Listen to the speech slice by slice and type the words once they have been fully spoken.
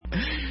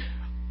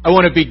I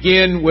want to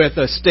begin with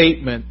a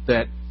statement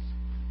that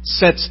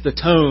sets the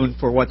tone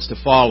for what's to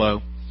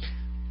follow.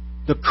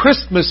 The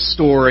Christmas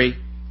story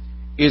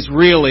is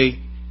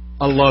really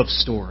a love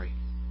story.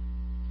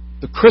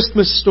 The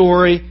Christmas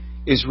story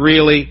is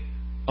really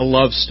a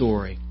love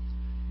story.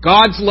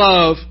 God's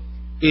love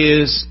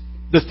is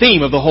the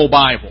theme of the whole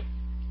Bible.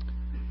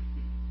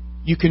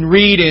 You can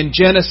read in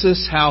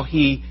Genesis how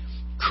He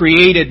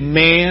created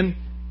man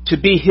to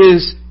be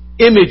His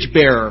image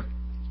bearer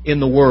in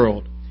the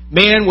world.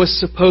 Man was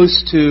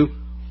supposed to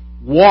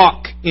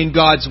walk in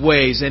God's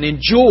ways and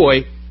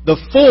enjoy the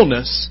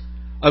fullness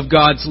of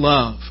God's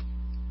love.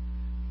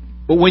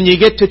 But when you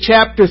get to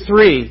chapter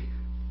 3,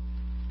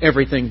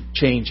 everything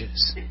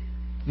changes.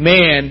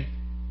 Man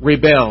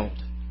rebelled.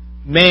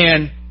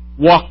 Man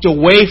walked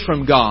away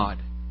from God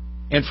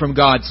and from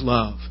God's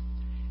love.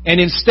 And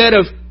instead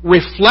of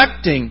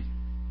reflecting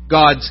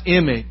God's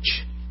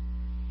image,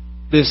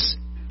 this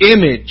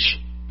image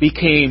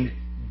became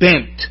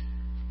bent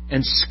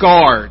and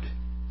scarred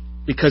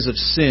because of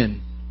sin.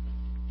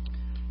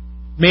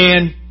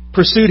 Man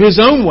pursued his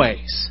own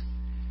ways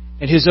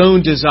and his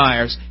own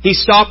desires. He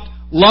stopped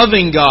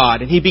loving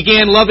God and he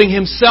began loving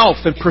himself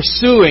and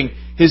pursuing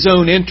his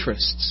own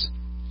interests.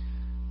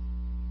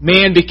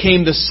 Man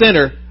became the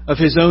center of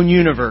his own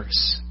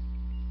universe.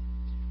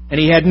 And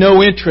he had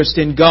no interest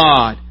in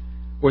God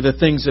or the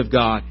things of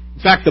God.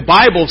 In fact, the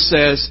Bible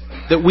says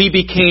that we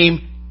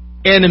became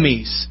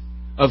enemies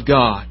of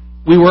God.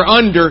 We were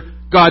under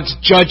God's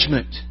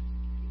judgment.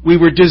 We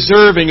were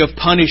deserving of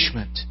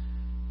punishment,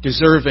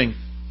 deserving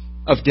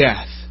of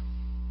death.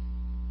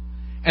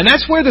 And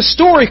that's where the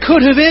story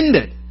could have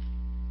ended.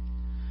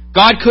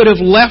 God could have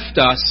left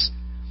us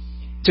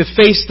to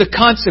face the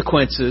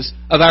consequences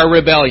of our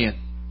rebellion.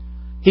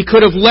 He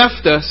could have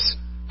left us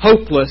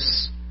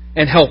hopeless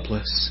and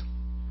helpless.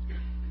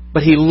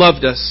 But He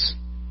loved us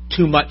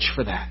too much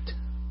for that.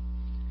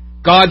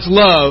 God's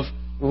love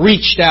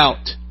reached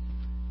out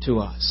to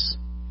us.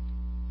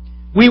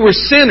 We were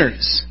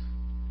sinners,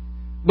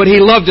 but He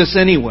loved us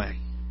anyway.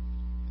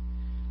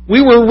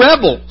 We were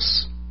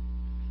rebels,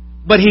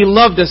 but He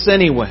loved us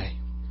anyway.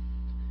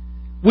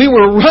 We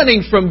were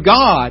running from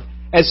God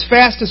as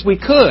fast as we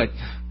could,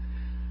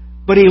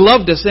 but He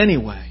loved us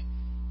anyway.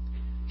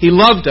 He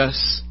loved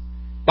us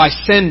by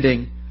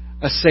sending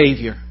a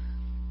Savior.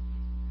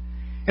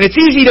 And it's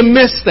easy to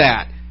miss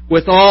that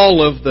with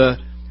all of the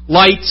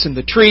lights and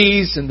the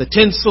trees and the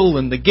tinsel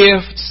and the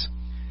gifts.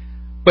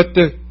 But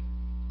the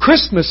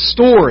Christmas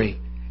story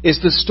is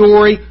the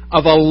story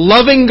of a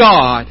loving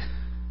God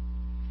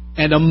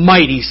and a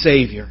mighty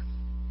Savior.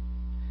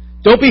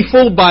 Don't be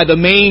fooled by the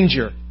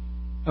manger,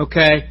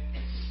 okay?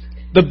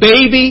 The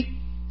baby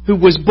who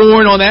was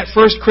born on that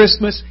first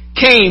Christmas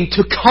came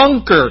to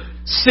conquer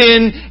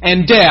sin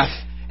and death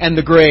and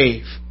the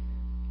grave.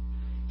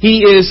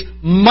 He is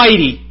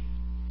mighty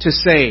to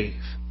save.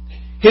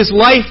 His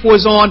life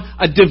was on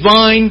a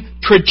divine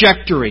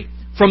trajectory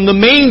from the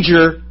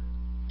manger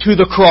to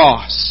the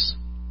cross.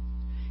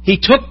 He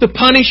took the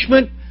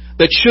punishment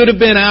that should have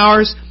been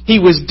ours. He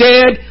was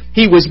dead,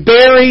 He was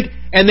buried,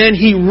 and then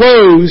He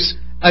rose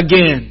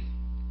again.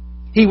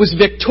 He was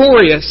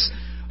victorious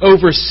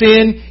over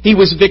sin. He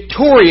was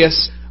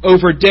victorious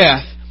over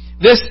death.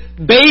 This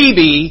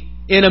baby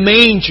in a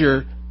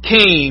manger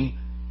came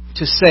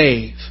to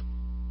save.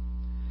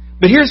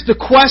 But here's the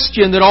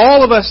question that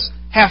all of us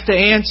have to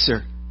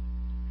answer.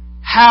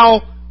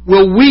 How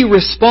will we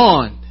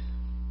respond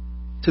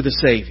to the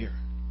Savior?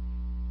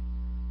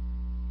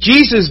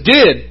 Jesus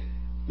did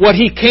what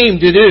He came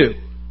to do.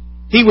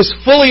 He was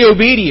fully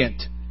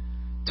obedient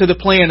to the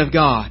plan of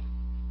God.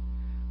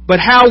 But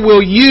how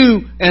will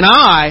you and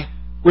I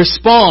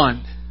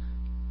respond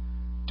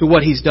to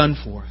what He's done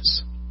for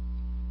us?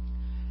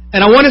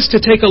 And I want us to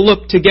take a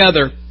look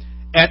together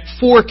at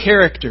 4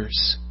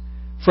 characters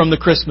from the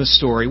Christmas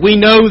story. We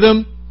know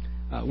them.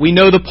 We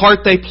know the part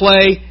they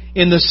play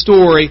in the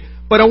story.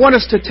 But I want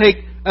us to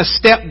take a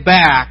step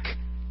back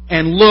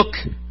and look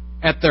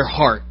at their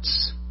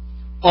hearts.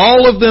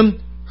 All of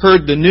them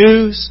heard the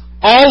news.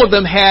 All of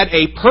them had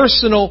a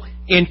personal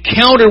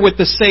encounter with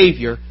the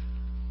Savior.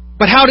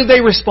 But how did they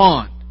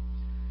respond?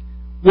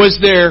 Was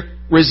there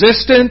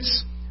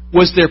resistance?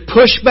 Was there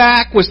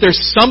pushback? Was there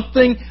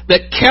something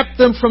that kept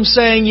them from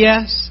saying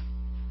yes?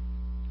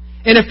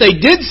 And if they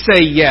did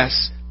say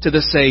yes to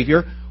the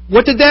Savior,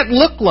 what did that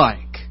look like?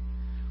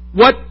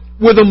 What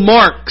were the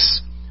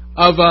marks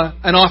of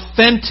an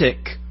authentic,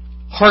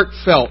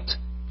 heartfelt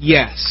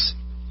yes?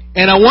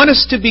 And I want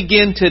us to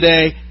begin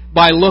today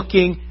by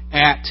looking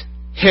at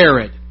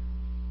Herod.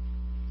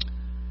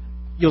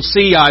 You'll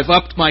see I've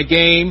upped my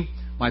game.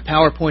 My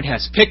PowerPoint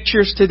has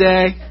pictures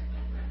today.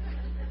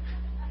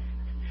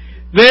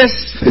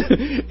 This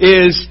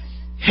is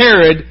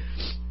Herod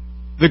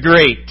the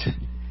Great.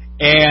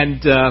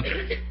 And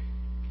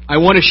I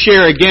want to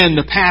share again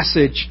the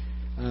passage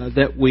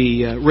that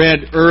we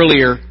read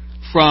earlier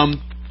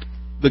from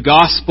the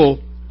Gospel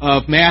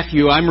of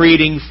Matthew. I'm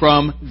reading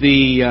from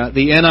the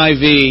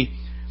NIV.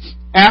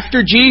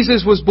 After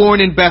Jesus was born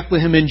in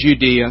Bethlehem in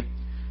Judea,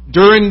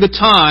 during the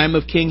time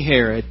of King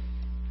Herod,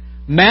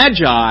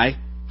 Magi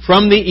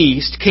from the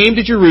east came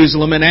to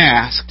Jerusalem and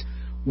asked,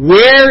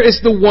 "Where is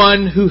the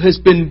one who has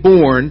been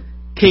born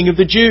King of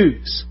the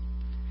Jews?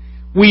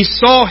 We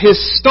saw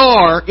his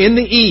star in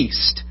the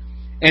east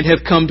and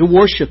have come to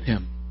worship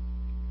him."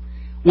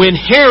 When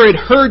Herod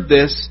heard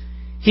this,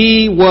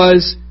 he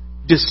was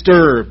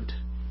disturbed.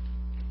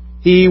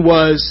 He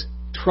was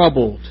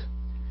troubled,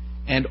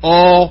 and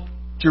all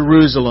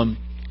Jerusalem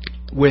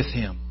with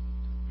him.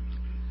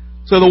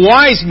 So the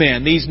wise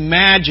men, these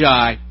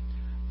Magi,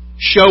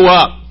 show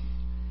up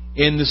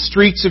in the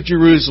streets of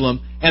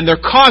Jerusalem, and they're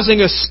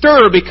causing a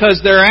stir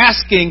because they're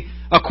asking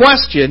a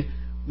question: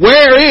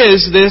 where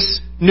is this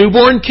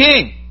newborn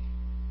king?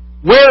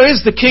 Where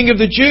is the King of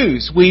the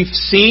Jews? We've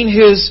seen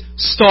his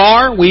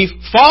star, we've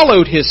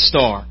followed his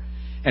star,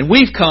 and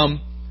we've come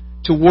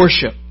to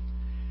worship.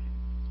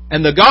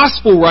 And the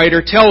gospel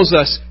writer tells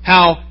us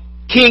how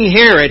King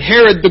Herod,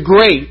 Herod the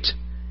Great,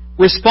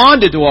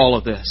 responded to all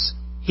of this.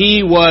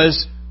 He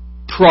was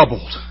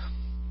troubled.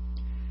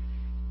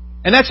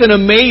 And that's an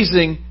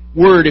amazing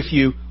word. If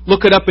you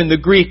look it up in the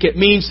Greek, it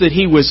means that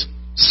he was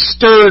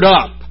stirred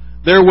up.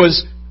 There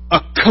was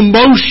a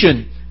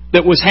commotion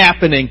that was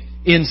happening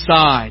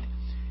inside.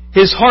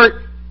 His heart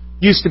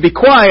used to be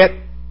quiet,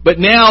 but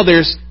now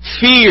there's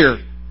fear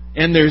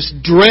and there's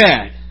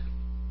dread.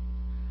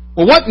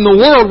 Well, what in the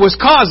world was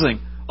causing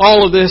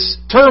all of this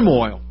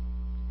turmoil?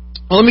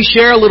 Well, let me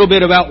share a little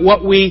bit about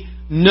what we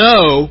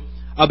know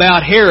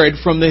about Herod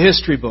from the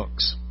history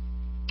books.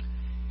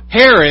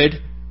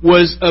 Herod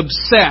was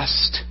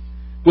obsessed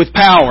with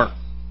power.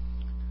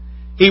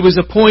 He was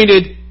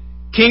appointed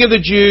King of the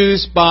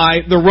Jews by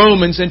the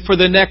Romans, and for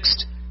the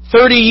next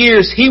 30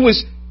 years he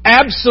was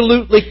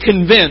absolutely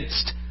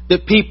convinced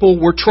that people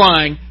were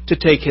trying to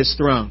take his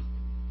throne.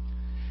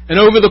 And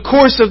over the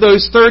course of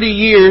those 30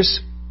 years,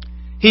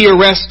 he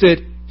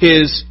arrested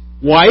his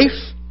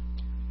wife,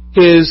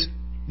 his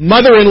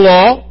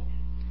mother-in-law,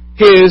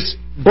 his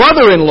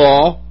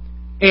brother-in-law,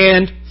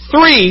 and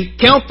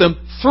count them,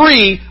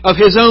 3 of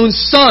his own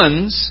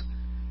sons,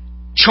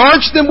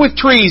 charged them with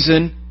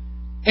treason,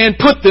 and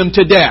put them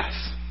to death.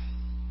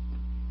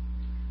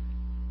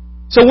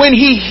 So when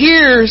he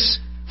hears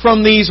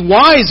from these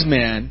wise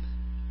men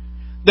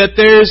that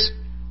there's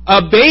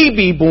a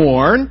baby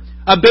born,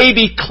 a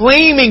baby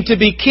claiming to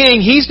be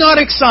king, he's not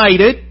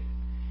excited.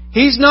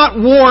 He's not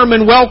warm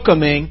and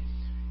welcoming.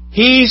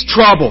 He's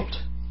troubled.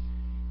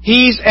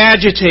 He's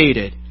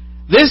agitated.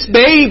 This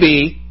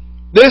baby,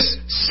 this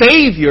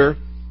Savior,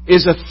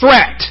 is a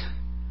threat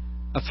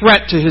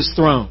to his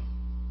throne.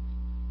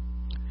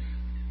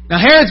 Now,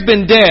 Herod's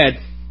been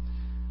dead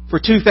for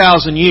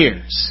 2,000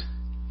 years.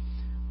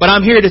 But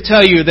I'm here to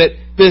tell you that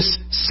this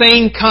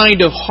same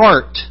kind of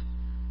heart,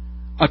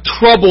 a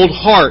troubled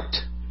heart,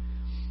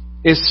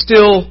 is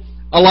still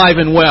alive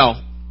and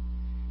well.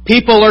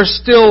 People are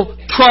still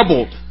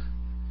troubled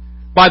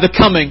by the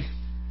coming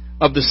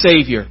of the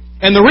Savior.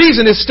 And the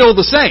reason is still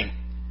the same.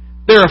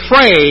 They're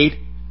afraid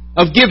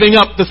of giving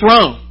up the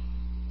throne.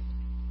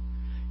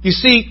 You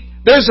see,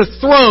 there's a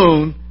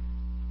throne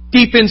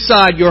deep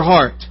inside your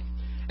heart.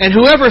 And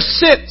whoever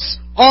sits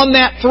on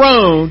that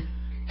throne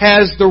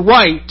has the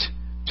right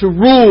to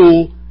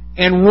rule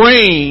and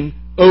reign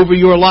over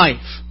your life.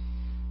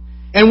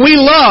 And we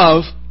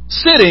love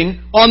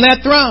sitting on that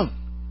throne.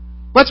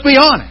 Let's be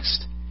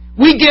honest.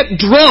 We get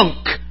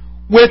drunk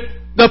with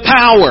the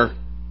power.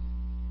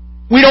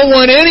 We don't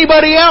want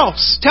anybody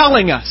else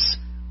telling us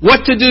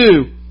what to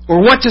do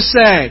or what to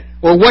say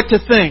or what to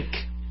think.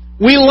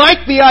 We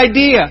like the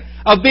idea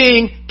of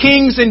being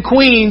kings and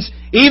queens,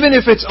 even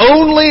if it's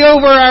only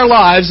over our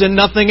lives and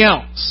nothing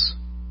else.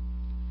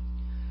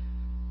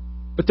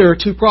 But there are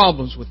 2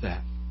 problems with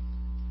that.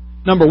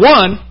 Number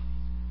 1,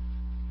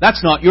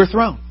 that's not your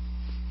throne.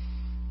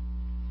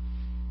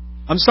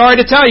 I'm sorry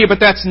to tell you, but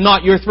that's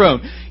not your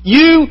throne.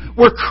 You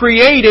were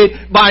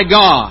created by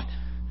God.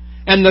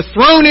 And the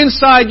throne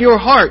inside your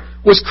heart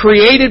was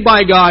created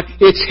by God.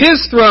 It's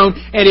His throne,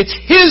 and it's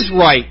His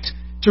right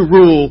to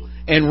rule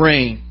and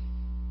reign.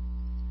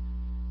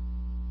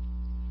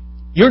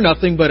 You're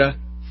nothing but a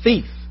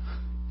thief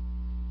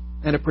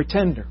and a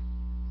pretender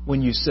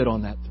when you sit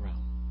on that throne.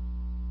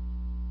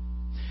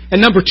 And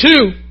number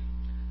 2,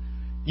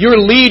 you're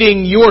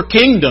leading your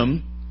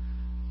kingdom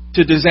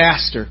to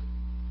disaster.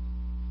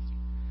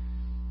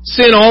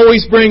 Sin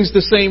always brings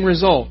the same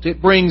result.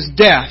 It brings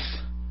death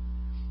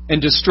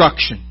and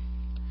destruction.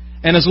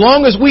 And as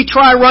long as we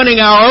try running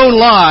our own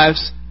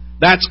lives,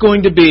 that's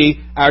going to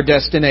be our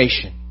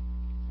destination.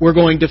 We're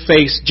going to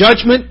face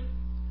judgment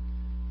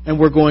and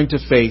we're going to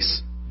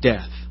face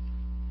death.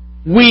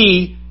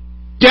 We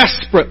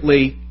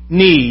desperately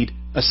need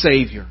a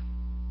Savior.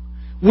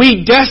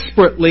 We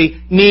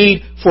desperately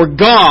need for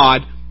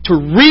God to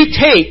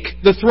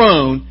retake the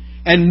throne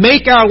and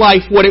make our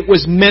life what it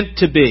was meant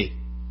to be.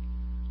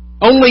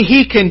 Only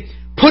He can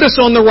put us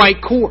on the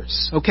right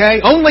course,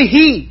 okay? Only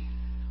He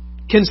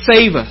can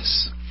save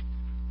us.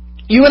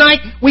 You and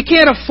I, we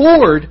can't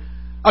afford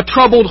a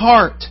troubled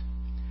heart.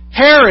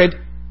 Herod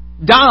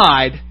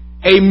died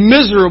a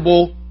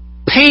miserable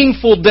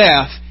painful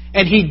death,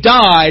 and he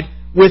died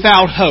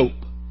without hope.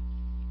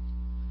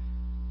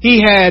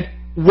 He had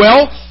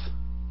wealth.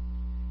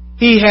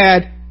 He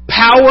had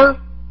power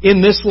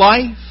in this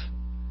life.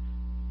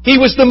 He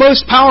was the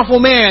most powerful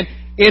man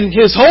in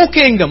his whole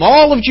kingdom,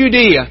 all of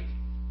Judea.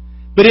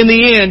 But in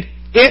the end,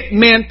 it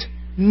meant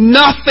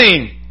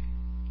nothing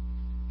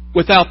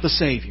without the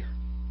Savior.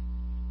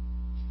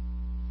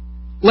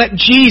 Let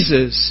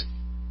Jesus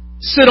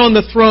sit on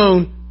the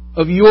throne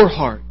of your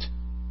heart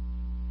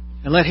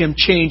and let Him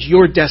change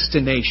your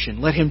destination.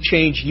 Let Him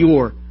change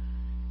your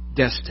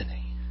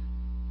destiny.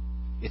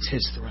 It's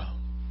His throne.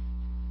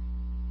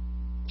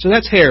 So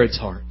that's Herod's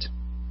heart,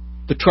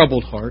 the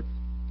troubled heart.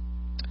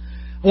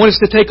 I want us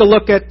to take a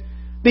look at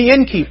the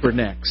innkeeper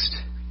next.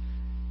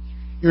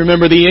 You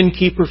remember the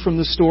innkeeper from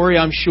the story,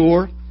 I'm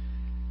sure.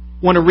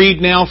 I want to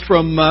read now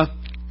from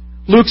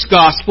Luke's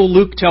Gospel.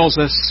 Luke tells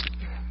us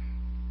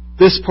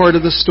this part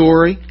of the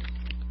story.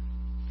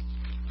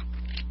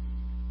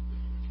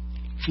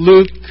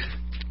 Luke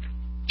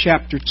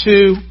chapter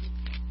 2,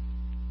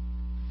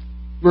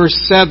 verse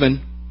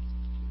 7.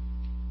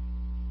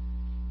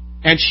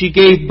 And she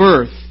gave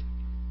birth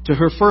to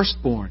her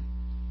firstborn,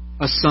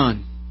 a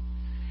son.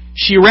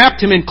 She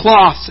wrapped him in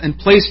cloths and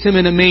placed him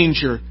in a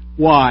manger.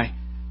 Why?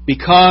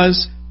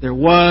 Because there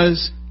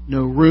was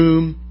no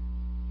room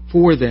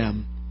for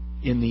them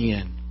in the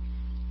inn.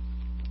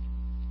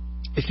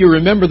 If you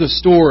remember the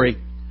story,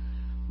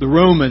 the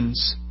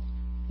Romans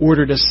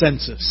ordered a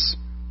census.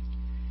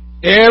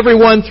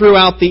 Everyone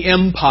throughout the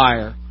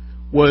empire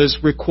was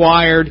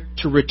required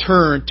to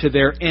return to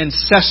their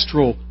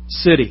ancestral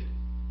city.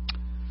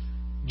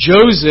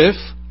 Joseph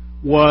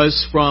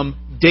was from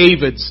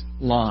David's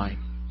line.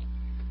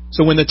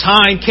 So when the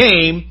time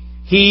came,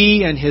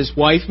 he and his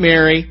wife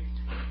Mary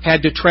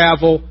had to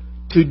travel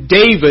to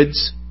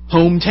David's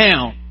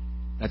hometown.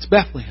 That's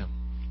Bethlehem.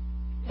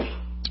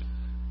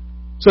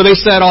 So they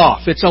set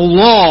off. It's a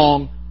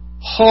long,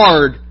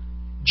 hard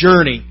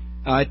journey.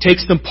 It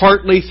takes them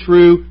partly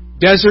through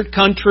desert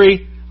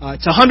country.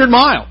 It's 100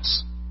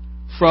 miles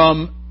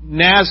from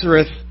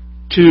Nazareth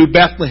to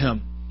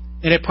Bethlehem.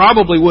 And it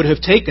probably would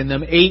have taken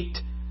them 8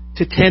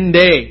 to 10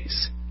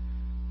 days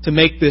to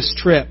make this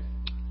trip.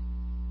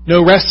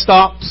 No rest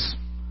stops,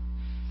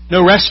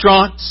 no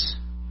restaurants,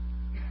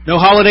 no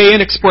Holiday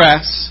Inn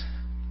Express.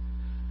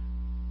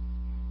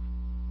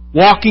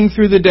 Walking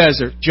through the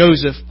desert,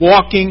 Joseph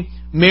walking,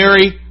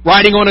 Mary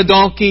riding on a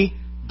donkey,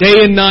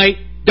 day and night,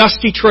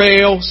 dusty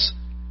trails.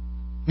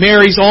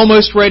 Mary's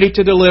almost ready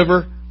to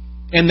deliver,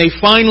 and they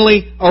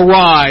finally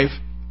arrive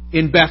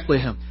in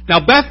Bethlehem. Now,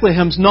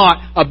 Bethlehem's not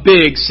a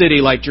big city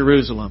like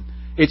Jerusalem.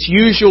 It's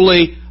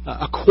usually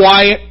a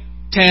quiet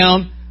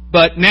town,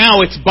 but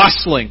now it's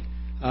bustling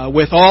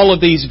with all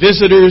of these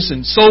visitors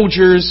and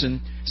soldiers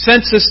and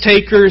census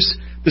takers.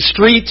 The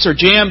streets are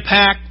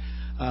jam-packed.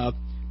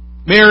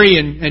 Mary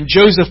and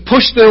Joseph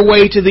push their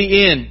way to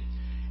the inn,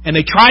 and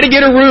they try to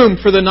get a room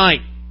for the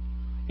night.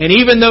 And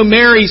even though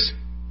Mary's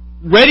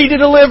ready to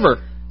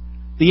deliver,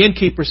 the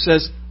innkeeper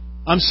says,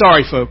 "I'm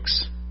sorry,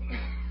 folks,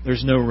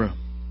 there's no room.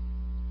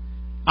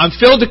 I'm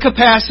filled to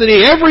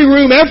capacity. Every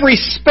room, every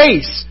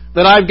space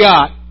that I've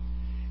got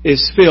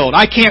is filled.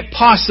 I can't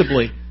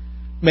possibly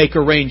make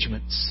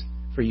arrangements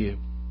for you."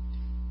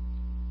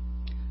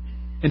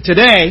 And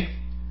today,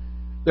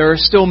 there are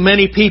still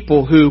many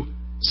people who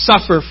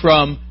suffer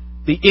from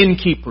the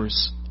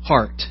innkeeper's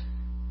heart.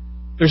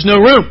 There's no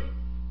room.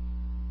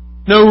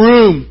 No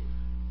room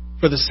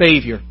for the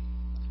Savior.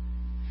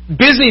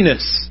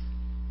 Busyness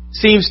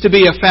seems to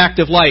be a fact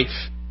of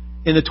life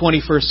in the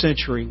 21st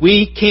century.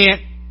 We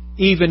can't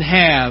even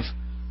have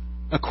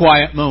a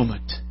quiet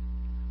moment.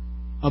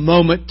 A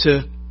moment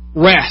to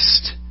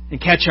rest and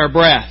catch our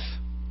breath.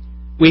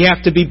 We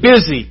have to be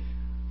busy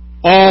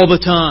all the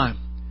time.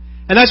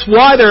 And that's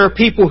why there are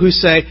people who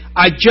say,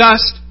 "I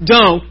just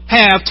don't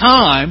have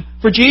time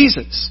for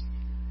Jesus.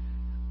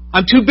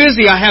 I'm too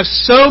busy. I have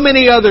so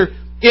many other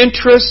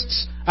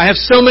interests. I have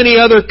so many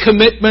other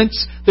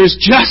commitments. There's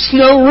just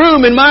no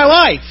room in my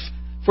life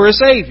for a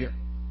Savior."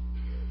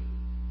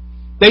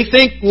 They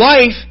think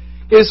life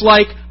is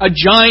like a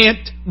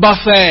giant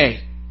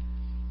buffet.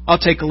 I'll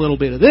take a little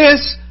bit of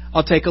this,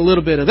 I'll take a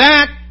little bit of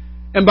that,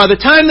 and by the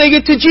time they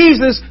get to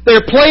Jesus,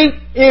 their plate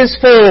is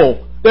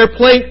full. Their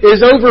plate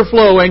is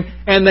overflowing,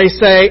 and they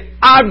say,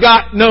 "I've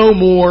got no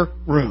more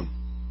room."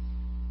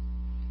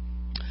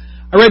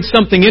 I read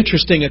something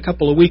interesting a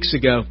couple of weeks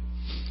ago.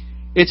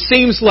 It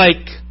seems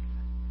like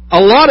a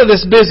lot of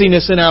this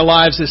busyness in our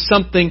lives is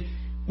something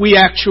we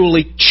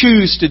actually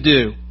choose to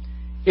do.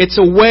 It's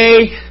a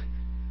way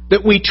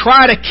that we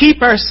try to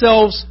keep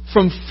ourselves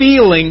from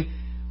feeling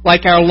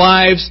like our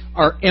lives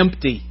are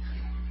empty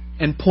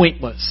and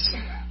pointless.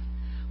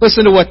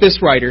 Listen to what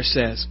this writer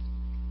says.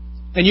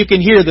 And you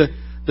can hear the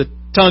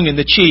tongue in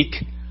the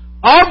cheek.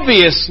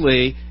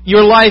 "Obviously,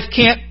 your life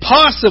can't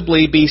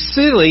possibly be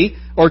silly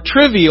or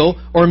trivial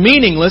or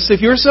meaningless if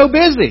you're so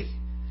busy.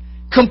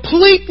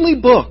 Completely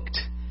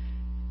booked.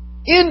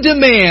 In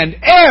demand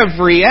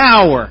every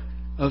hour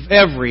of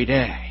every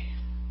day."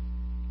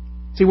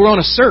 See, we're on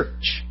a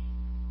search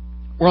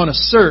We're on a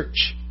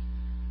search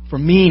for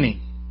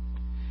meaning.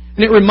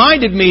 And it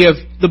reminded me of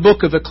the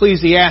book of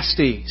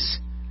Ecclesiastes.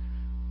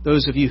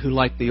 Those of you who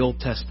like the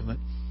Old Testament.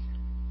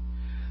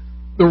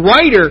 The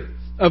writer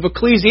of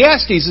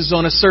Ecclesiastes is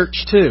on a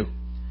search too.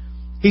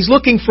 He's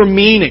looking for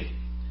meaning.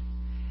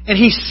 And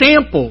he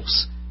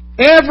samples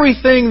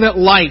everything that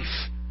life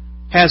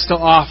has to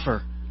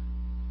offer.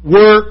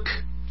 Work,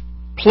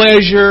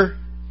 pleasure,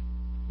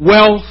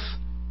 wealth,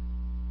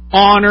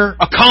 honor,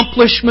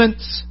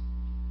 accomplishments.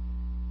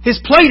 His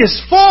plate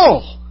is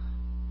full.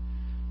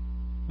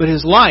 But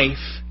his life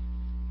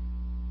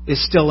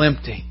is still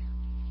empty.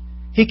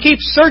 He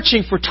keeps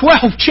searching for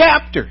 12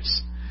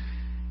 chapters.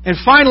 And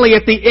finally,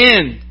 at the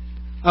end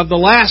of the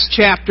last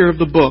chapter of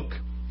the book,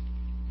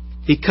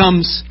 he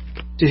comes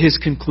to his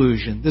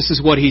conclusion. This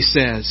is what he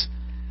says.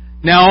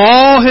 Now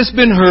all has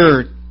been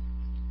heard.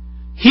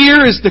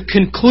 Here is the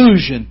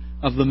conclusion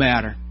of the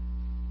matter.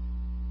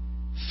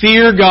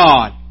 Fear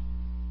God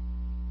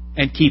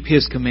and keep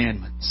His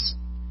commandments.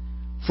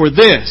 For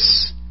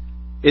this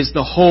is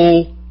the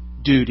whole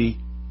duty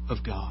of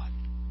God.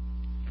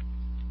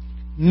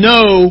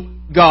 Know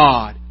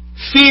God.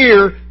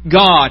 Fear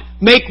God.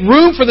 Make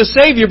room for the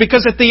Savior,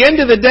 because at the end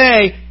of the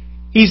day,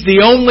 He's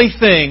the only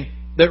thing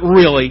that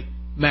really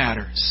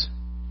matters.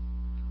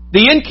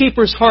 The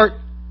innkeeper's heart,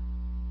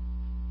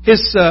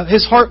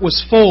 his heart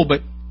was full,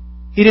 but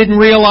he didn't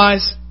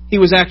realize he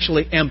was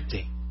actually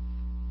empty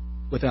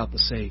without the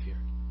Savior.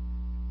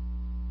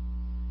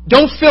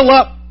 Don't fill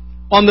up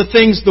on the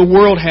things the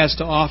world has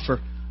to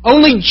offer.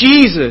 Only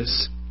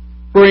Jesus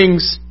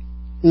brings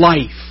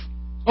life.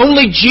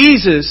 Only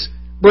Jesus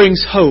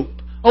brings hope.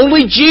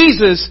 Only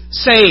Jesus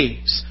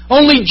saves.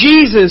 Only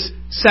Jesus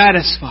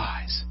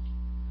satisfies.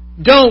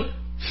 Don't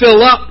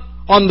fill up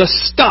on the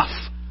stuff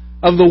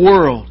of the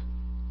world.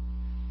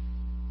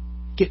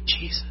 Get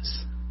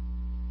Jesus.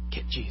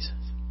 Get Jesus.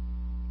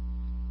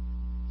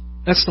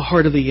 That's the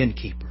heart of the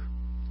innkeeper.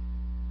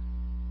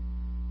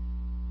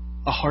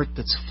 A heart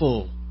that's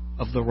full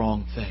of the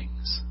wrong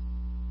things.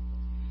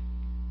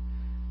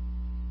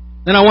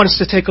 Then I want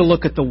us to take a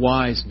look at the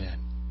wise men.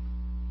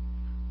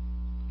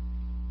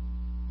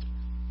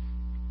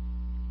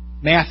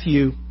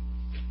 Matthew,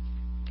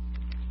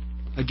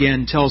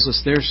 again, tells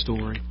us their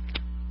story.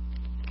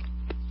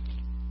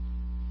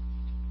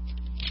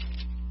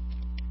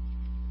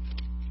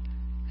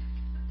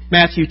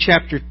 Matthew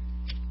chapter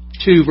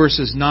 2,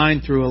 verses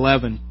 9 through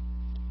 11.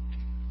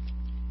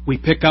 We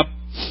pick up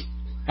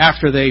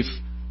after they've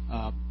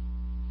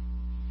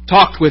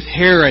talked with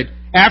Herod.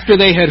 After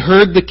they had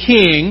heard the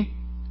king,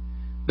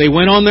 they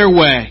went on their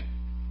way.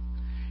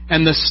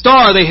 And the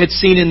star they had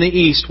seen in the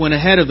east went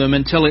ahead of them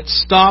until it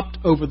stopped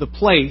over the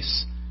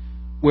place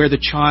where the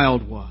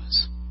child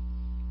was.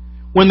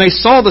 When they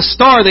saw the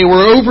star, they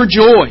were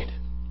overjoyed.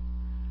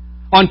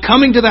 On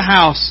coming to the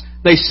house,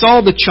 they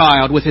saw the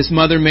child with his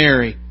mother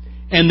Mary,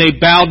 and they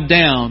bowed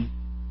down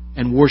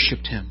and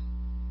worshipped him.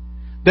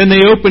 Then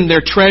they opened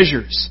their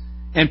treasures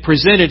and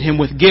presented him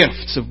with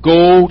gifts of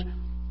gold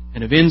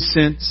and of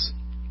incense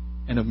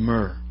and of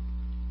myrrh.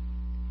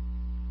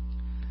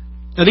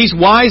 Now these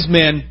wise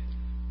men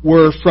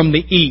were from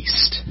the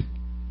east,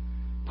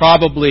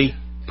 probably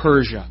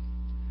Persia.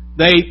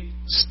 They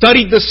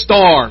studied the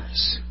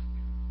stars,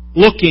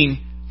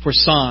 looking for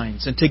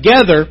signs. And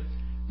together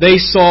they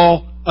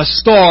saw a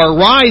star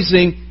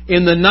rising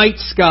in the night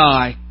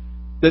sky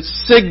that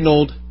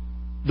signaled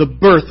the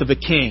birth of a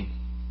king.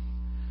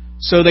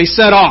 So they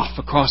set off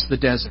across the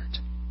desert.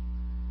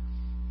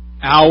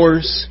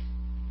 Hours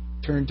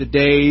turned to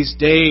days,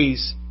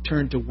 days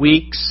turned to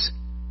weeks.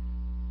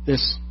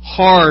 This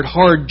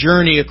hard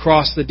journey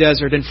across the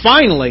desert. And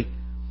finally,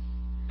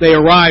 they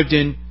arrived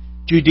in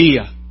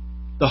Judea,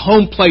 the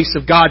home place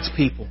of God's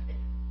people.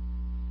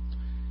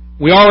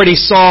 We already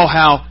saw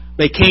how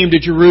they came to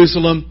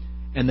Jerusalem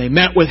and they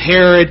met with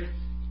Herod.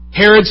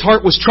 Herod's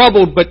heart was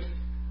troubled, but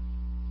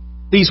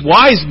these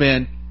wise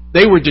men,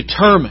 they were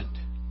determined.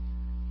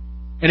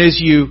 And as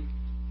you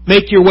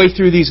make your way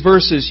through these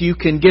verses, you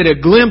can get a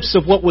glimpse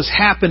of what was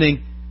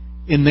happening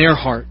in their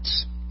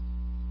hearts.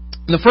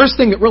 And the first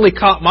thing that really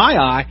caught my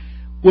eye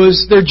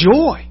was their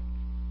joy.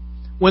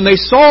 When they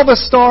saw the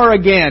star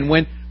again,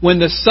 when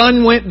the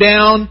sun went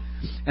down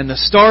and the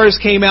stars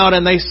came out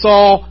and they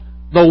saw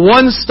the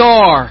one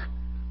star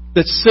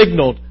that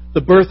signaled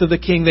the birth of the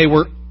king, they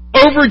were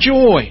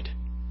overjoyed,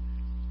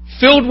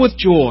 filled with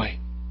joy.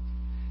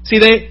 See,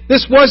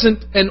 this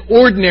wasn't an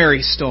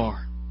ordinary star.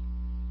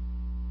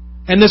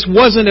 And this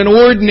wasn't an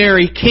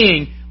ordinary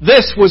king.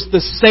 This was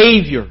the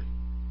Savior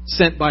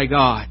sent by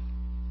God.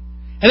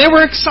 And they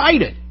were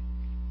excited.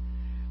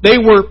 They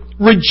were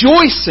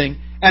rejoicing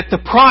at the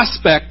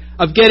prospect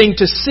of getting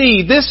to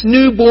see this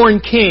newborn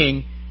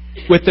king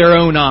with their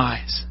own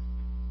eyes.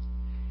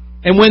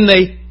 And when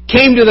they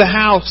came to the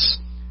house,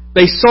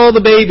 they saw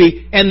the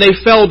baby and they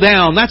fell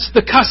down. That's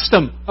the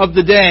custom of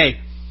the day.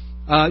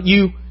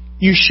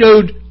 You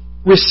showed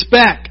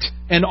respect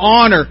and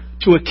honor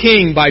to a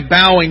king by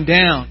bowing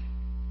down.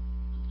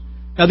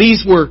 Now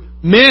these were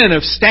men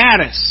of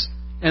status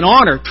and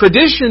honor.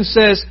 Tradition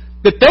says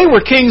that they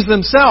were kings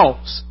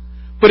themselves.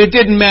 But it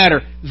didn't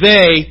matter.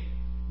 They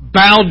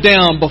bowed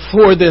down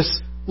before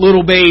this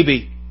little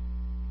baby,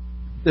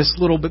 this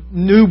little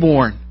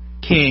newborn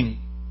king.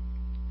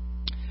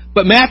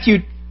 But Matthew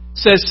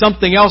says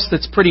something else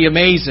that's pretty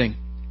amazing.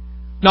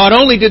 Not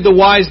only did the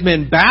wise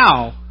men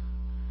bow,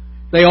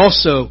 they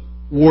also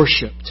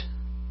worshipped.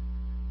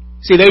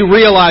 See, they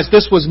realized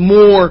this was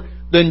more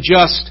than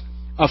just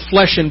a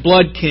flesh and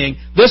blood king.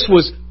 This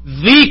was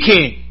the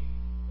king.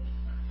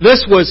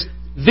 This was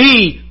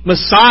the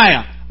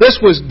Messiah. This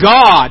was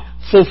God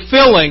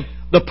fulfilling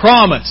the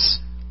promise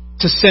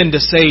to send a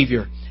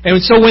Savior.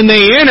 And so when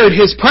they entered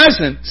His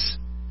presence,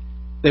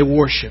 they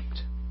worshipped.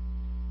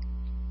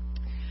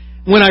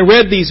 When I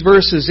read these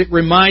verses, it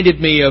reminded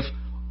me of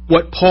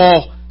what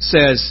Paul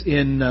says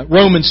in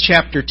Romans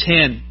chapter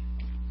 10.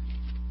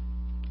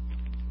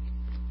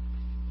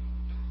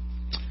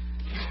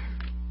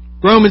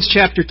 Romans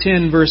chapter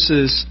 10,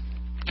 verses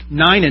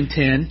 9 and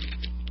 10.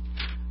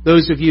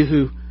 Those of you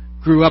who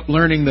grew up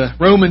learning the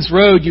Romans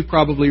road, you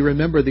probably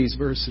remember these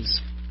verses.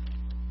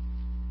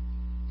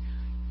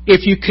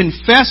 If you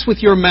confess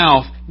with your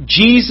mouth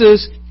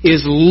Jesus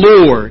is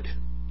Lord,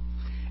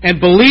 and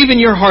believe in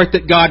your heart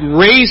that God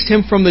raised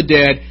Him from the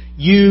dead,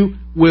 you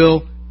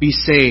will be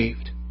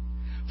saved.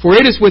 For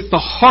it is with the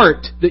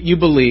heart that you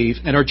believe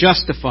and are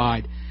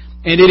justified,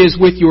 and it is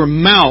with your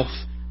mouth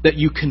that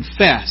you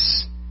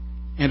confess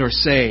and are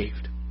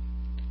saved.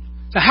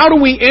 So how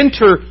do we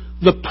enter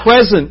the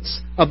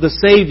presence of the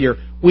Savior?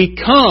 We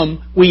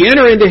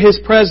enter into His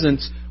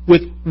presence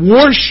with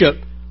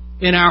worship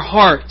in our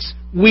hearts.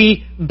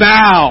 We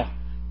bow.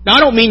 Now, I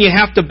don't mean you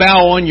have to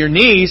bow on your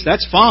knees.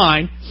 That's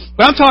fine.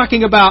 But I'm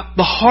talking about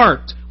the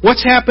heart.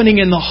 What's happening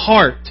in the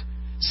heart?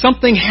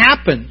 Something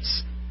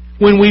happens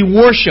when we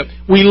worship.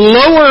 We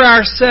lower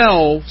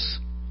ourselves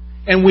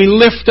and we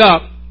lift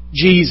up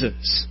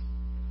Jesus.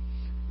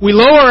 We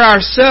lower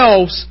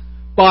ourselves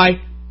by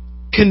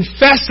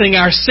confessing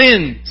our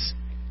sins.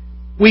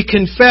 We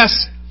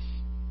confess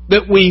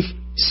that we've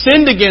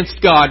sinned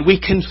against God. We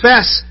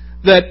confess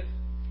that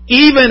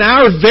even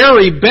our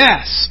very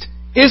best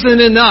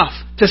isn't enough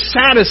to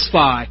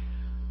satisfy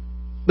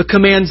the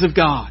commands of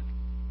God.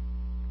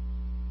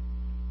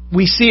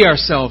 We see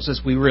ourselves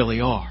as we really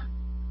are.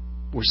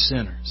 We're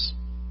sinners.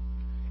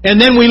 And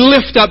then we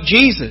lift up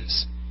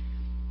Jesus.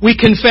 We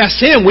confess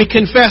Him. We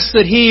confess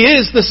that He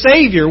is the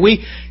Savior.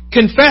 We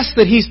confess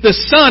that He's the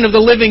Son of the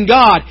living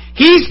God.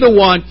 He's the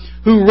one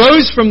who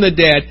rose from the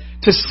dead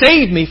to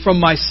save me from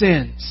my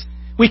sins.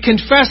 We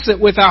confess it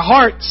with our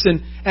hearts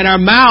and our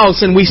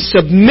mouths, and we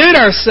submit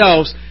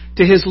ourselves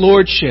to His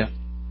Lordship.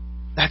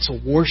 That's a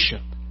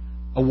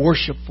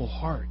worshipful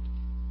heart.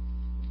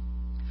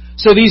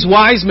 So these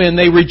wise men,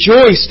 they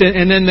rejoiced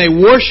and then they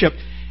worshiped,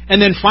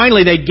 and then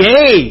finally they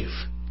gave.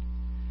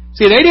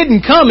 See, they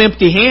didn't come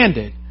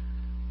empty-handed.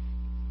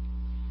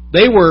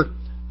 They were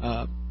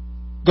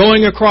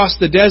going across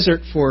the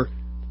desert for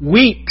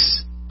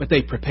weeks, but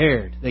they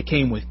prepared. They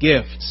came with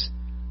gifts.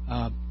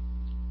 Now,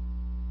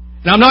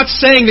 I'm not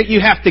saying that you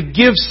have to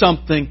give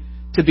something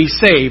to be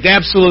saved.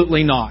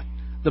 Absolutely not.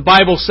 The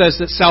Bible says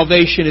that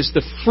salvation is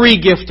the free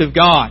gift of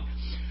God.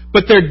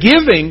 But their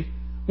giving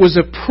was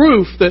a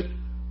proof that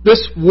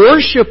this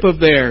worship of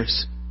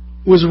theirs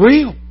was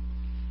real.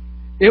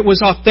 It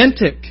was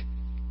authentic.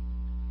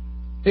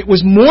 It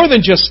was more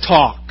than just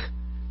talk.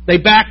 They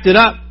backed it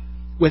up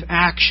with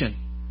action.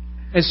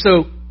 And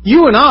so,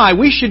 you and I,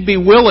 we should be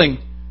willing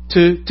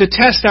to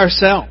test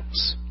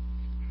ourselves.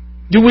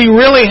 Do we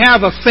really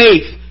have a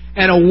faith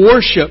and a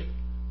worship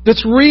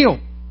that's real?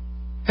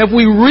 Have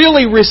we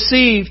really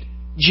received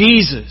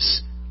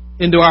Jesus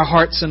into our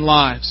hearts and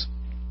lives?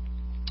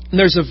 And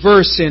there's a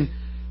verse in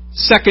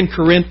 2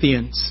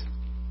 Corinthians,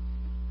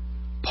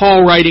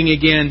 Paul writing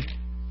again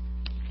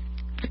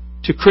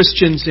to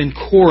Christians in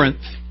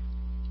Corinth.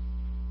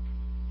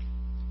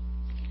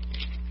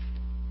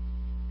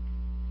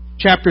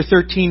 Chapter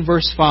 13,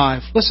 verse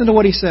 5. Listen to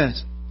what he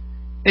says.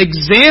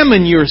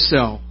 Examine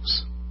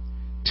yourselves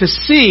to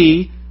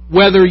see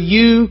whether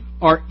you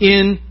are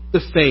in the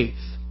faith.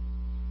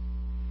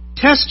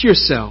 Test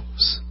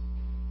yourselves.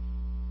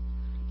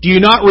 Do you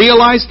not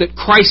realize that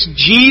Christ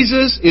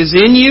Jesus is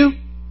in you?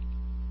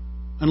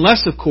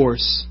 Unless, of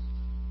course,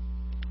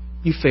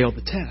 you fail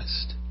the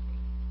test.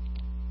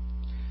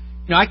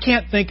 You know, I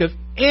can't think of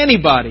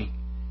anybody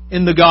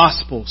in the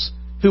Gospels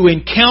who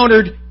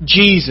encountered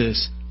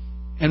Jesus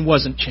and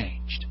wasn't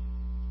changed.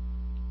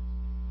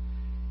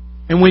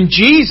 And when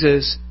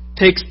Jesus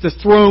takes the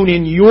throne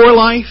in your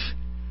life,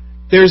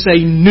 there's a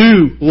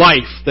new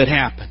life that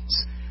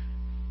happens.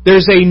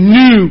 There's a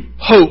new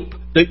hope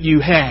that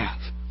you have.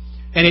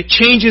 And it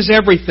changes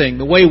everything.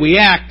 The way we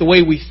act, the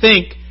way we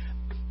think,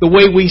 the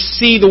way we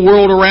see the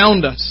world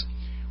around us.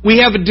 We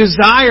have a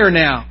desire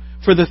now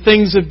for the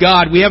things of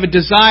God. We have a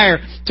desire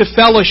to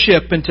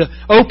fellowship and to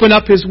open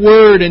up His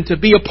Word and to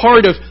be a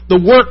part of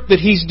the work that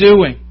He's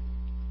doing.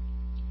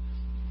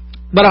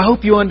 But I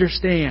hope you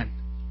understand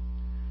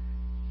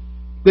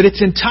that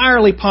it's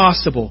entirely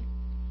possible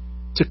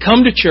to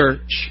come to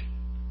church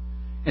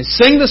and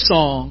sing the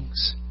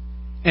songs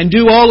and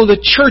do all of the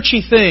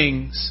churchy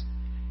things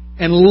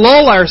and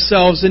lull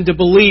ourselves into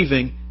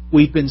believing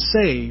we've been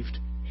saved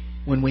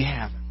when we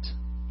haven't.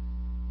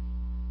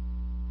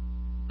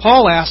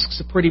 Paul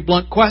asks a pretty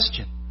blunt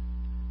question.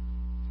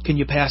 Can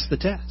you pass the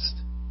test?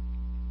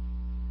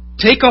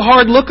 Take a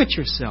hard look at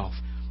yourself.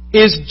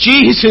 Is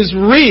Jesus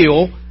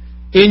real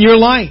in your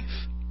life?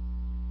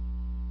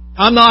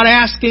 I'm not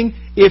asking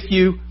if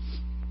you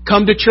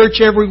come to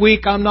church every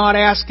week. I'm not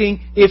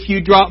asking if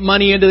you drop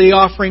money into the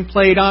offering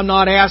plate. I'm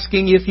not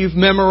asking if you've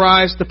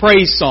memorized the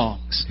praise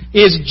songs.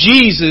 Is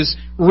Jesus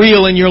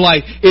real in your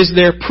life? Is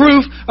there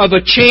proof of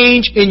a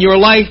change in your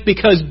life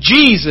because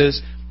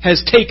Jesus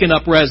has taken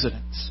up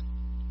residence?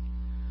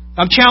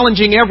 I'm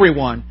challenging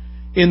everyone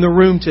in the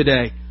room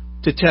today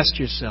to test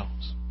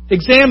yourselves.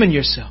 Examine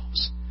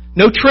yourselves.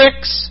 No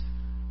tricks,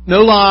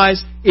 no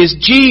lies. Is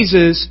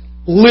Jesus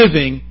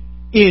living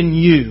in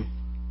you?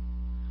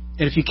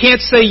 And if you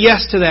can't say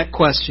yes to that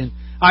question,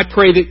 I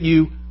pray that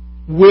you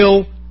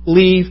will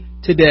leave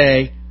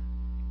today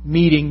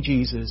meeting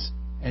Jesus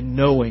and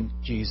knowing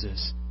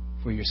Jesus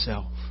for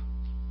yourself.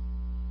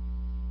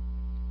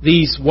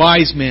 These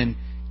wise men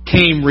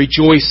came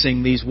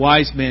rejoicing. These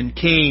wise men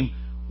came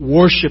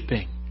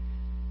worshiping.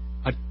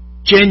 A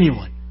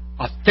genuine,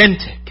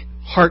 authentic,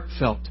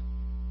 heartfelt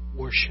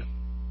worship.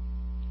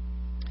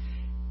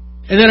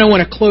 And then I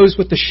want to close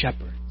with the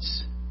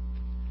shepherds.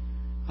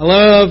 I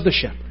love the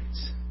shepherds.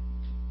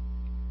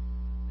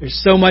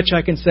 There's so much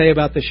I can say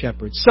about the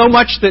shepherds. So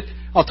much that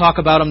I'll talk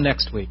about them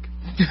next week.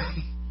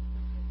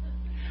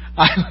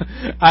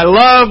 I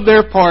love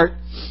their part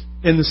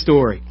in the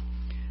story.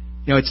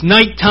 You know, it's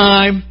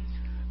nighttime.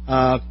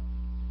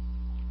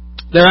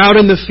 They're out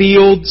in the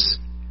fields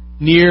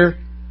near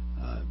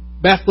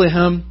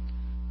Bethlehem.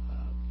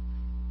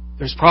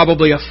 There's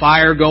probably a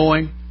fire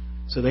going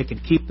so they can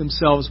keep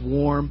themselves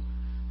warm.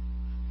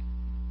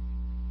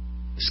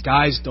 The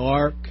sky's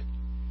dark.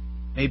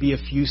 Maybe a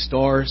few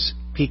stars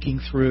peeking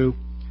through.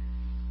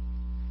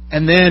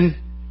 And then,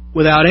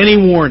 without any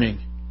warning,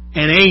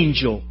 an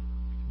angel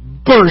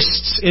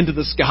bursts into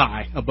the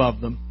sky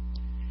above them.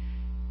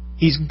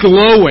 He's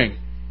glowing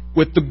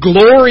with the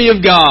glory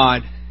of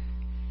God,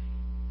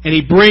 and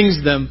he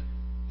brings them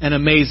an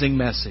amazing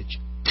message.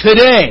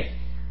 Today,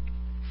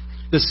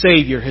 the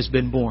Savior has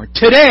been born.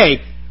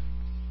 Today,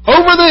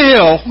 over the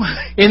hill,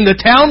 in the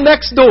town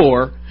next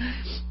door,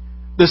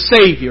 the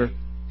Savior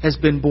has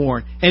been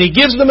born. And he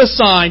gives them a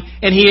sign,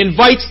 and he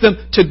invites them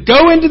to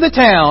go into the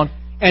town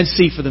and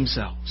see for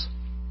themselves.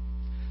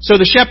 So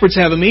the shepherds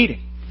have a meeting.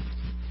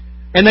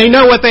 And they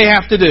know what they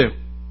have to do.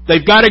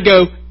 They've got to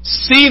go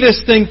see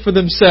this thing for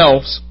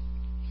themselves.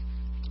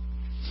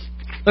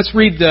 Let's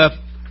read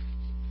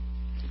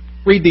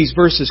these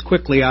verses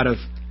quickly out of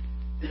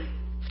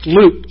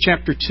Luke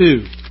chapter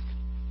 2.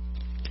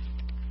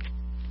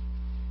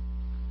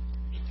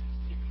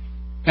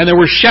 And there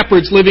were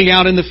shepherds living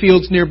out in the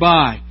fields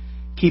nearby,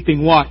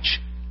 keeping watch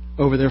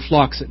over their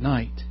flocks at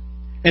night.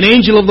 An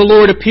angel of the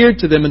Lord appeared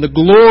to them, and the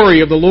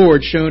glory of the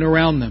Lord shone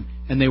around them,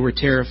 and they were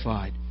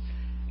terrified.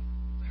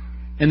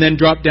 And then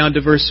drop down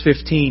to verse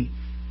 15.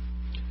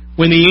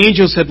 When the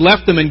angels had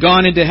left them and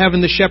gone into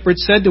heaven, the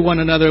shepherds said to one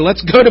another,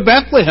 "Let's go to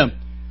Bethlehem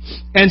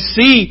and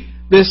see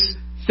this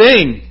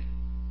thing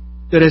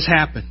that has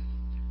happened,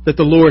 that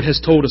the Lord has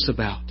told us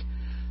about."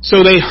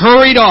 So they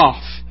hurried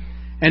off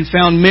and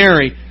found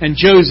Mary and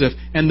Joseph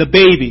and the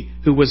baby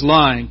who was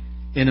lying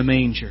in a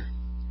manger.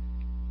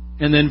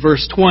 And then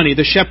verse 20,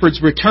 the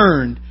shepherds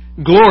returned,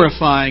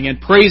 glorifying and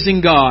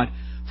praising God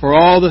for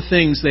all the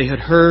things they had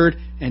heard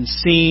and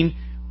seen,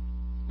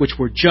 which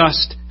were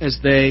just as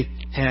they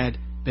had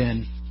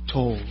been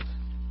told.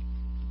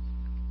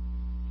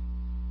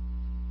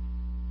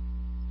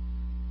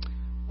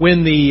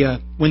 When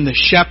the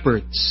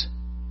shepherds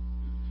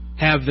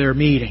have their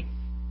meeting,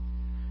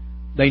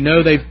 they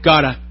know they've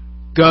got to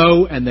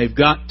go, and they've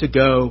got to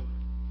go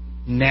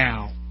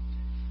now.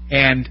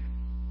 And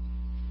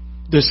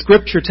the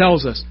Scripture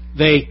tells us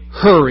they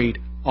hurried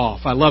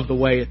off. I love the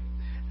way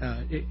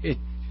it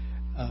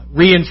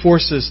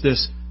reinforces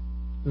this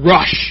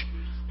rush,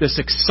 this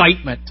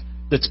excitement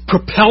that's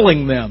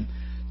propelling them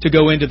to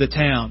go into the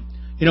town.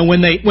 You know,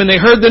 when they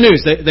heard the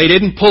news, they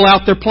didn't pull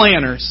out their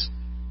planners.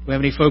 Do we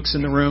have any folks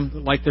in the room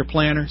that like their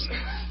planners?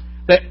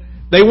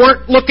 They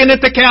weren't looking at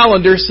the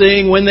calendar,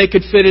 seeing when they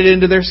could fit it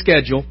into their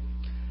schedule.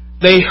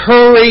 They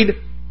hurried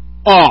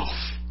off.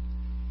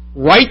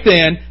 Right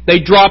then, they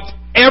dropped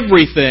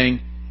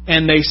everything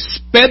and they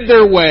sped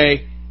their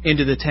way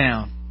into the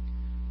town.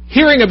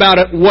 Hearing about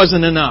it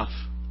wasn't enough.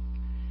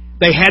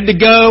 They had to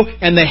go,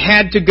 and they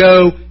had to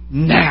go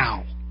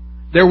now.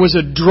 There was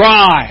a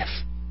drive.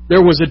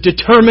 There was a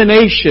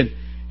determination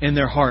in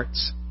their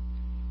hearts.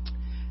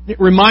 It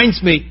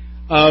reminds me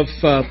of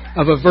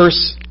a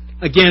verse,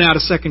 again, out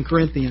of 2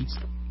 Corinthians.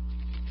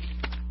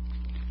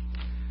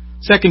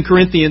 2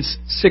 Corinthians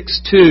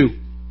 6:2.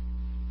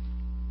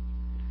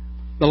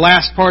 The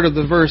last part of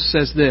the verse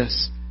says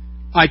this: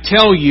 I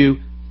tell you,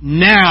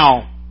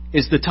 now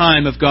is the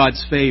time of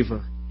God's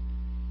favor.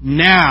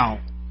 Now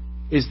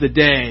is the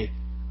day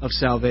of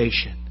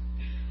salvation.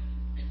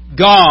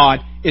 God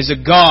is a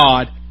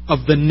God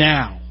of the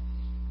now.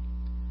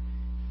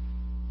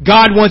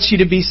 God wants you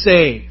to be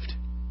saved,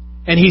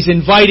 and He's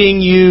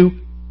inviting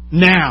you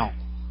now.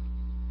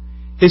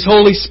 His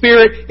Holy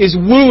Spirit is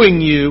wooing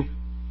you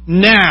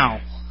now.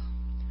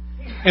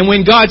 And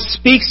when God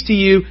speaks to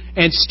you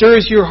and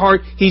stirs your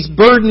heart, He's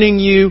burdening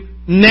you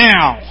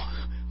now,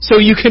 so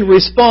you can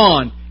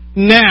respond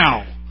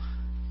now.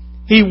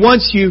 He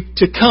wants you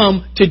to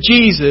come to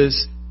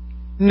Jesus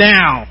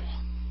now.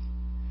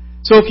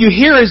 So if you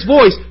hear His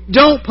voice,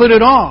 don't put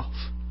it off.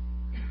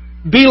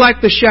 Be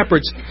like the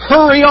shepherds.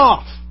 Hurry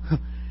off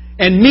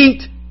and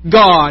meet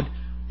God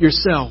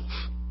yourself.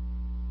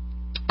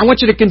 I want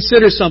you to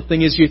consider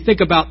something as you think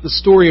about the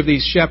story of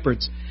these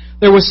shepherds.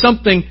 There was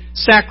something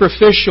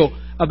sacrificial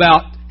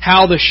about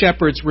how the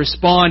shepherds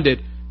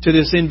responded to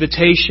this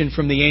invitation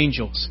from the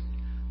angels.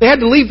 They had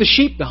to leave the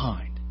sheep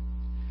behind.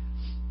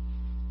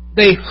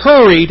 They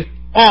hurried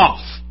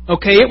off.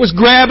 Okay, it was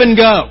grab and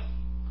go.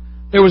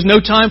 There was no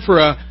time for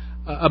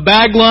a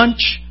bag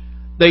lunch.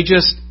 They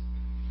just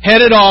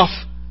headed off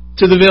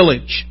to the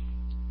village.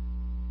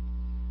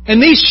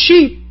 And these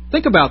sheep,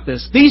 think about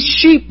this, these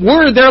sheep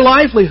were their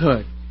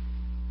livelihood.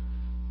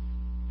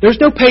 There's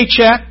no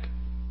paycheck.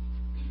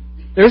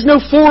 There's no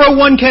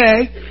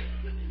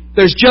 401k.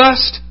 There's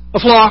just a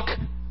flock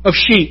of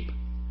sheep.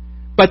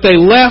 But they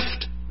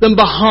left them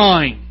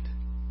behind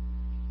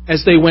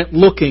as they went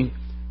looking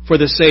for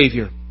the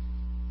Savior.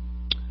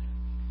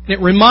 And it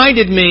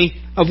reminded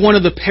me of one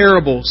of the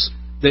parables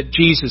that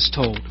Jesus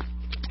told.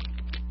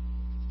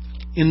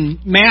 In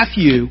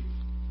Matthew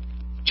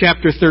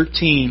chapter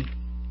 13,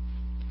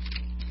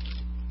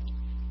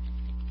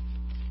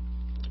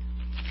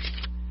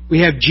 we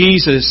have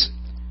Jesus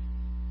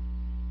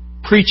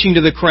preaching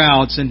to the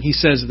crowds, and He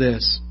says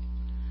this.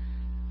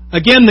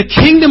 Again, the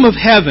kingdom of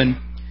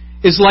heaven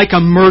is like a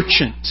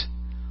merchant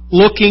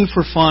looking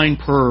for fine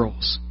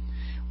pearls.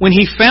 When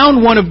he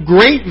found one of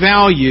great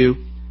value,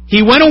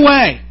 he went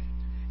away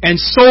and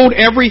sold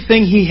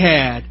everything he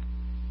had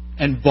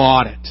and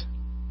bought it.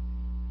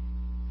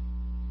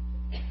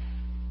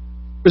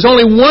 There's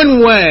only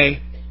one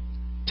way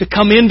to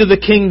come into the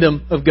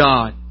kingdom of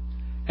God,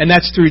 and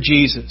that's through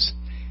Jesus.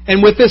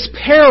 And with this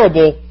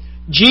parable,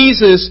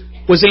 Jesus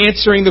was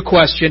answering the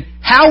question,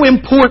 how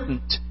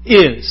important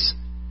is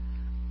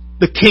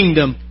the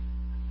kingdom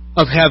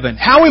of heaven?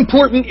 How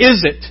important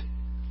is it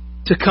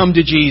to come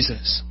to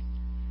Jesus?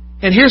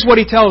 And here's what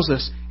He tells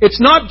us.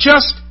 It's not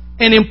just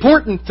an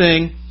important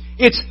thing,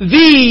 it's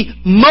the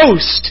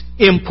most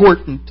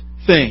important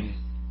thing.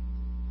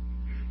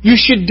 You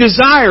should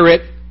desire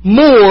it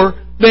more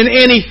than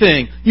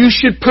anything. You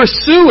should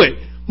pursue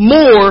it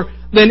more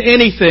than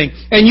anything.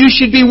 And you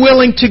should be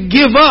willing to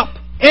give up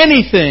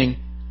anything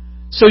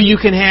so you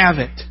can have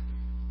it.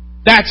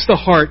 That's the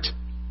heart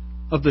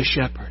of the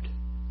shepherd.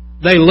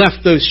 They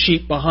left those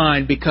sheep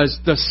behind because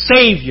the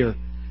Savior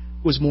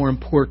was more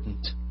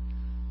important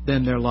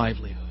than their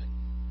livelihood.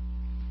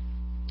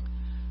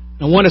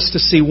 I want us to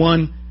see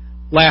one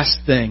last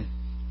thing.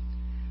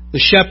 The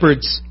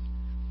shepherds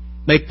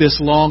make this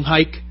long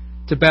hike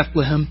to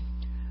Bethlehem.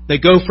 They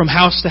go from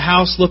house to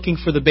house looking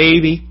for the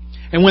baby.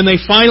 And when they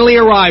finally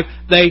arrive,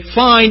 they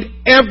find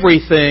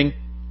everything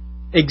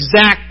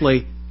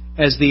exactly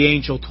as the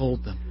angel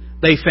told them.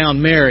 They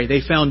found Mary.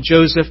 They found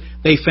Joseph.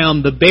 They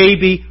found the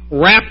baby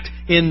wrapped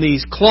in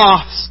these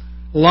cloths,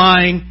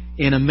 lying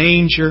in a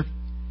manger.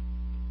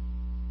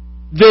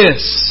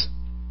 This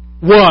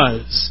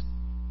was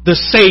the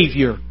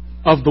Savior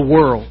of the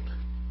world,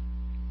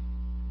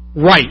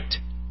 right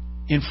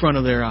in front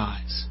of their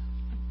eyes.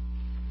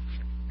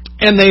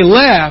 And they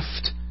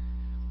left,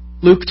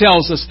 Luke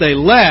tells us they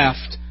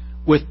left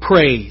with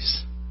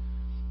praise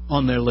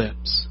on their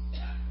lips.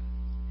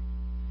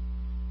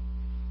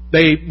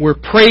 They were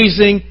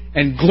praising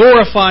and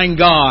glorifying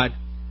God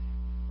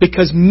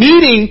because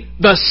meeting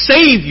the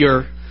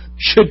Savior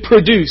should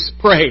produce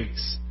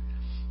praise.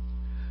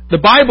 The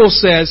Bible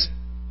says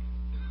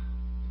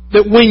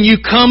that when you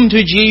come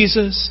to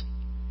Jesus,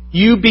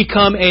 you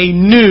become a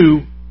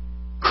new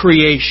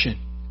creation.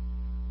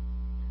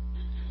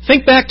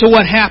 Think back to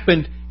what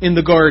happened in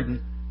the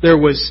garden. There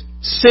was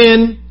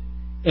sin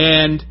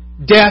and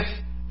death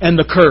and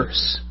the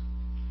curse.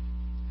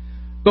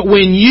 But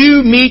when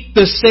you meet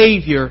the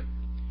Savior,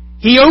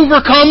 He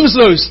overcomes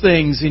those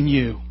things in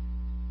you.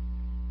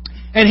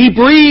 And He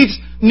breathes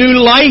new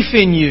life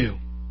in you.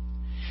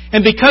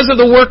 And because of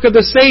the work of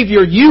the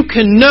Savior, you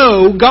can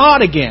know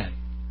God again.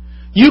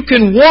 You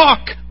can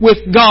walk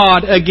with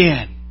God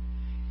again.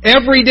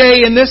 Every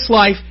day in this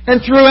life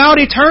and throughout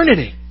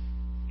eternity.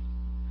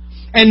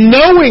 And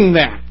knowing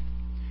that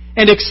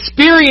and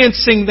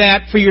experiencing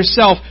that for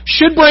yourself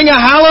should bring a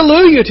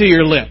hallelujah to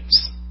your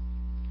lips.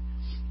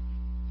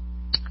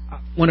 I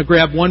want to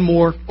grab one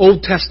more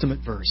Old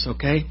Testament verse,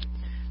 okay?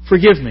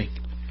 Forgive me.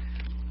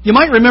 You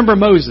might remember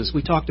Moses.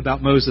 We talked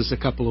about Moses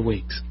a couple of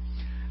weeks.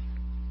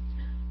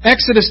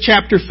 Exodus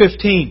chapter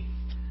 15.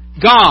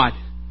 God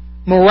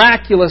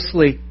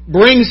miraculously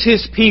brings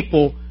His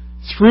people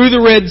through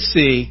the Red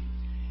Sea,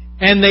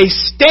 and they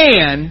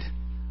stand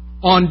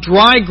on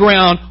dry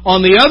ground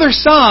on the other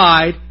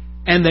side,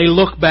 and they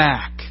look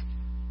back.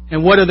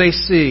 And what do they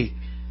see?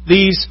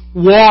 These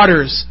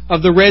waters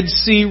of the Red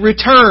Sea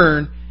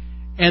return,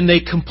 and they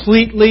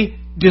completely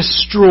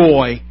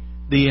destroy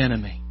the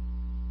enemy.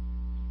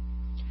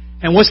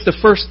 And what's the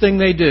first thing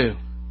they do?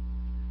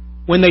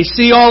 When they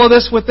see all of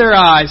this with their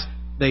eyes,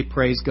 they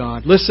praise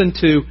God. Listen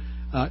to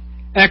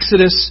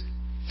Exodus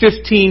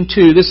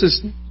 15:2. This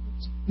is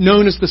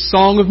known as the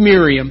Song of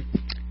Miriam.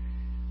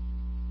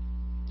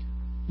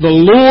 The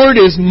Lord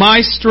is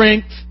my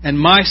strength and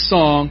my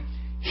song.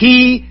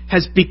 He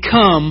has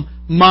become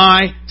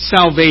my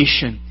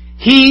salvation.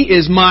 He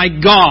is my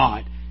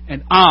God,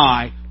 and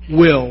I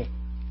will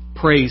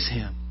praise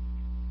Him.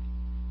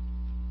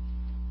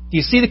 Do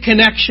you see the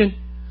connection?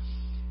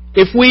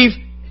 If we've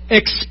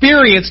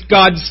experienced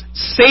God's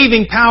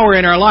saving power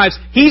in our lives,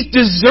 He's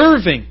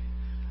deserving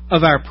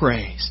of our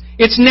praise.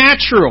 It's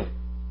natural.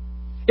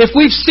 If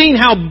we've seen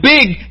how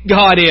big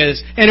God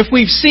is, and if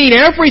we've seen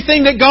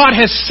everything that God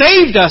has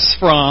saved us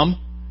from,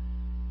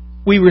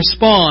 we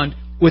respond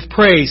with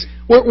praise.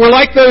 We're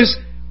like those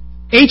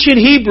ancient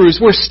Hebrews.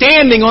 We're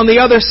standing on the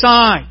other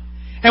side,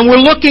 and we're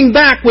looking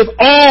back with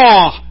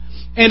awe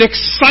and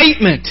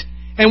excitement,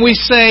 and we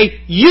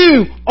say,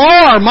 You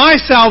are my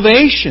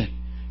salvation.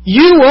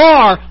 You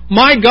are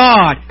my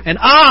God, and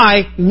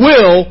I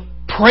will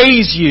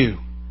praise You.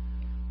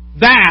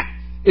 That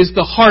is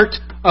the heart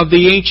of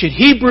the ancient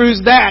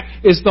Hebrews. That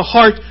is the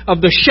heart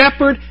of the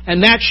shepherd,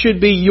 and that should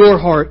be your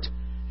heart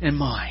and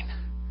mine.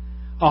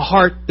 A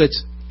heart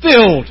that's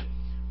filled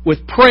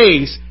with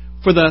praise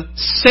for the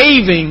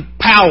saving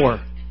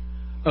power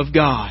of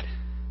God.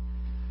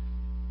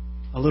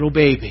 A little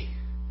baby,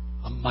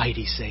 a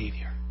mighty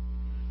Savior.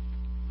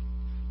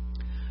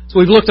 So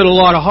we've looked at a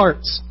lot of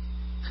hearts.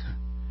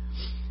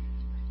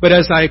 But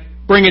as I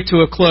bring it to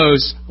a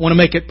close, I want to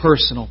make it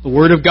personal. The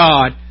Word of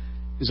God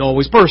is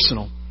always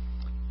personal.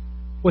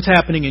 What's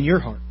happening in your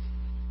heart?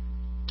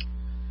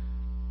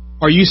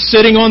 Are you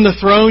sitting on the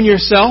throne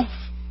yourself?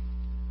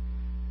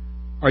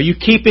 Are you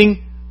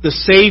keeping the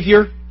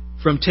Savior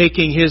from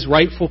taking His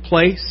rightful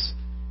place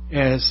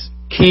as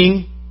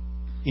King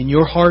in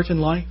your heart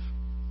and life?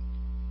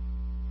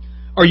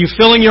 Are you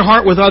filling your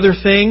heart with other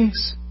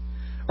things?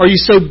 Are you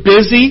so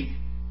busy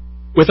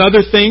with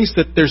other things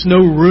that there's no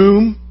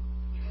room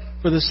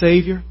for the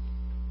Savior?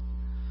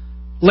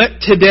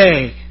 Let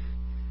today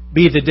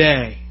be the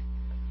day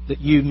that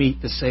you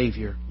meet the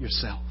Savior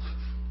yourself.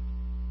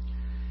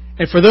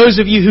 And for those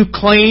of you who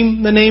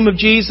claim the name of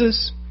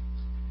Jesus,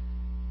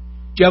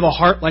 do you have a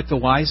heart like the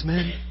wise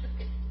men?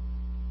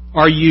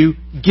 Are you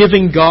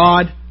giving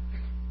God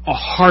a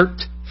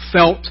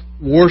heartfelt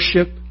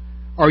worship?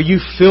 Are you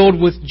filled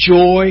with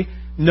joy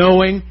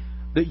knowing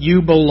that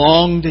you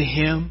belong to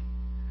Him?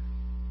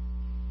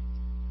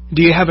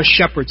 Do you have a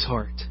shepherd's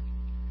heart?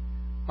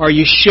 Are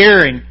you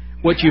sharing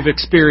what you've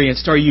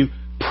experienced? Are you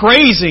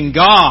praising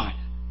God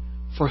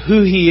for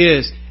who He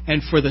is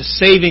and for the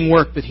saving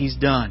work that He's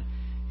done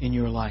in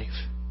your life?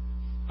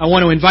 I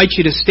want to invite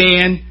you to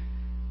stand.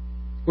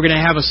 We're going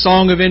to have a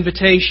song of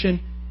invitation,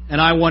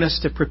 and I want us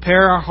to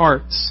prepare our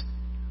hearts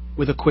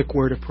with a quick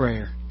word of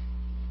prayer.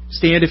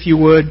 Stand if you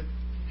would.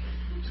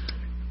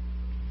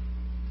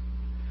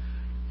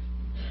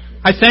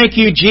 I thank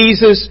You,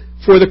 Jesus,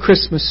 for the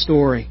Christmas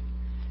story.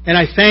 And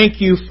I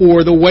thank You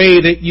for the way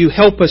that You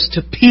help us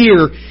to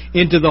peer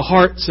into the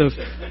hearts of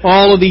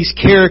all of these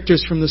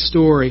characters from the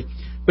story.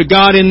 But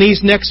God, in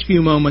these next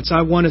few moments,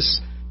 I want us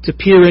to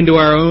peer into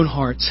our own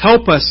hearts.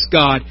 Help us,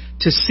 God,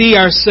 to see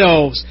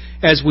ourselves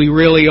as we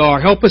really are.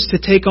 Help us to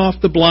take off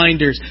the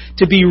blinders,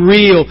 to be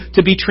real,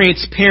 to be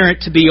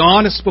transparent, to be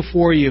honest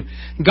before You.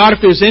 God, if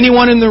there's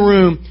anyone in the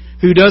room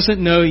who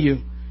doesn't know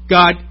You,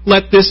 God,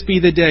 let this be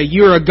the day.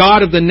 You're a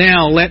God of the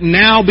now. Let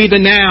now be the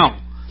now.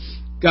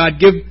 God,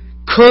 give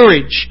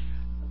courage.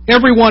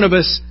 Every one of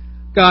us,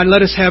 God,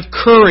 let us have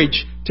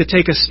courage to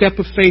take a step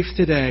of faith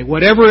today.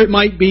 Whatever it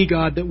might be,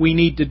 God, that we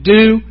need to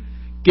do,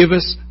 give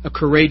us a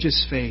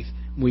courageous faith.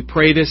 We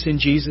pray this in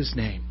Jesus'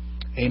 name.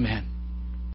 Amen.